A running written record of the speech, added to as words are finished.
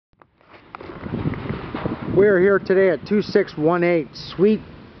We're here today at 2618 Sweet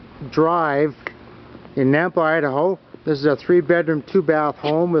Drive in Nampa, Idaho. This is a 3-bedroom, 2-bath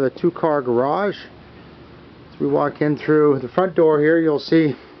home with a 2-car garage. As we walk in through the front door here, you'll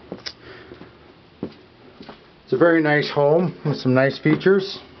see it's a very nice home with some nice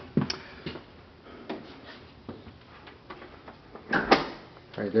features.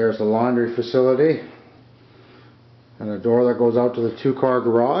 Right there's the laundry facility and a door that goes out to the 2-car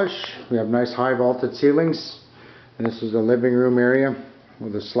garage. We have nice high vaulted ceilings, and this is the living room area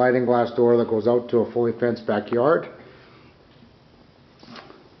with a sliding glass door that goes out to a fully fenced backyard.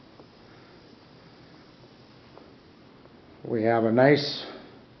 We have a nice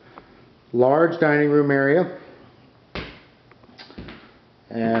large dining room area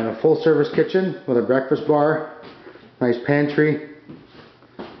and a full service kitchen with a breakfast bar, nice pantry,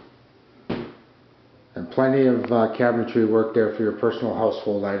 and plenty of cabinetry work there for your personal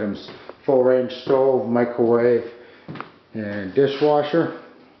household items. Full range stove, microwave, and dishwasher.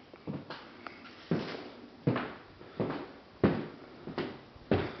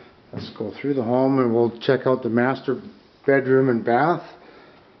 Let's go through the home and we'll check out the master bedroom and bath.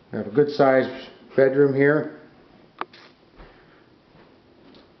 We have a good sized bedroom here.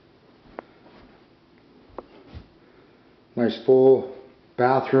 Nice full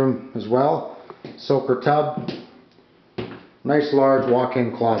bathroom as well. Soaker tub. Nice large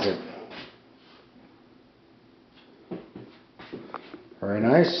walk-in closet. Very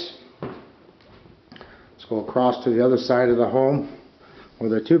nice. Let's go across to the other side of the home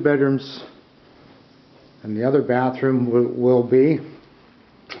where the 2 bedrooms and the other bathroom will be.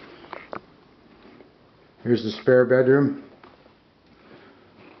 Here's the spare bedroom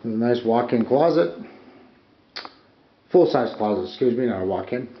with a nice walk-in closet. Full-size closet, excuse me, not a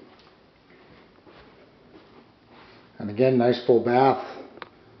walk-in. And again, nice full bath.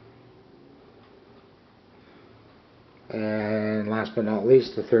 And last but not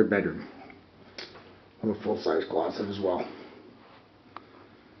least, the 3rd bedroom with a full-size closet as well.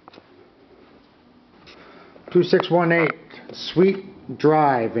 2618 Sweet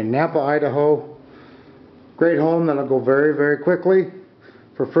Drive in Nampa, Idaho. Great home that'll go very, very quickly.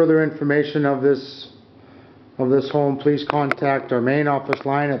 For further information of this home, please contact our main office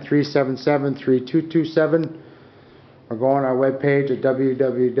line at 377-3227 or go on our webpage at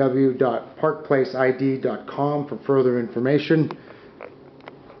www.parkplaceid.com for further information.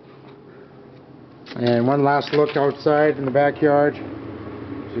 And one last look outside in the backyard.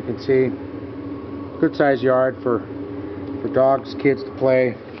 As you can see, good sized yard for dogs, kids to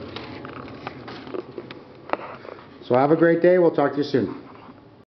play. So have a great day. We'll talk to you soon.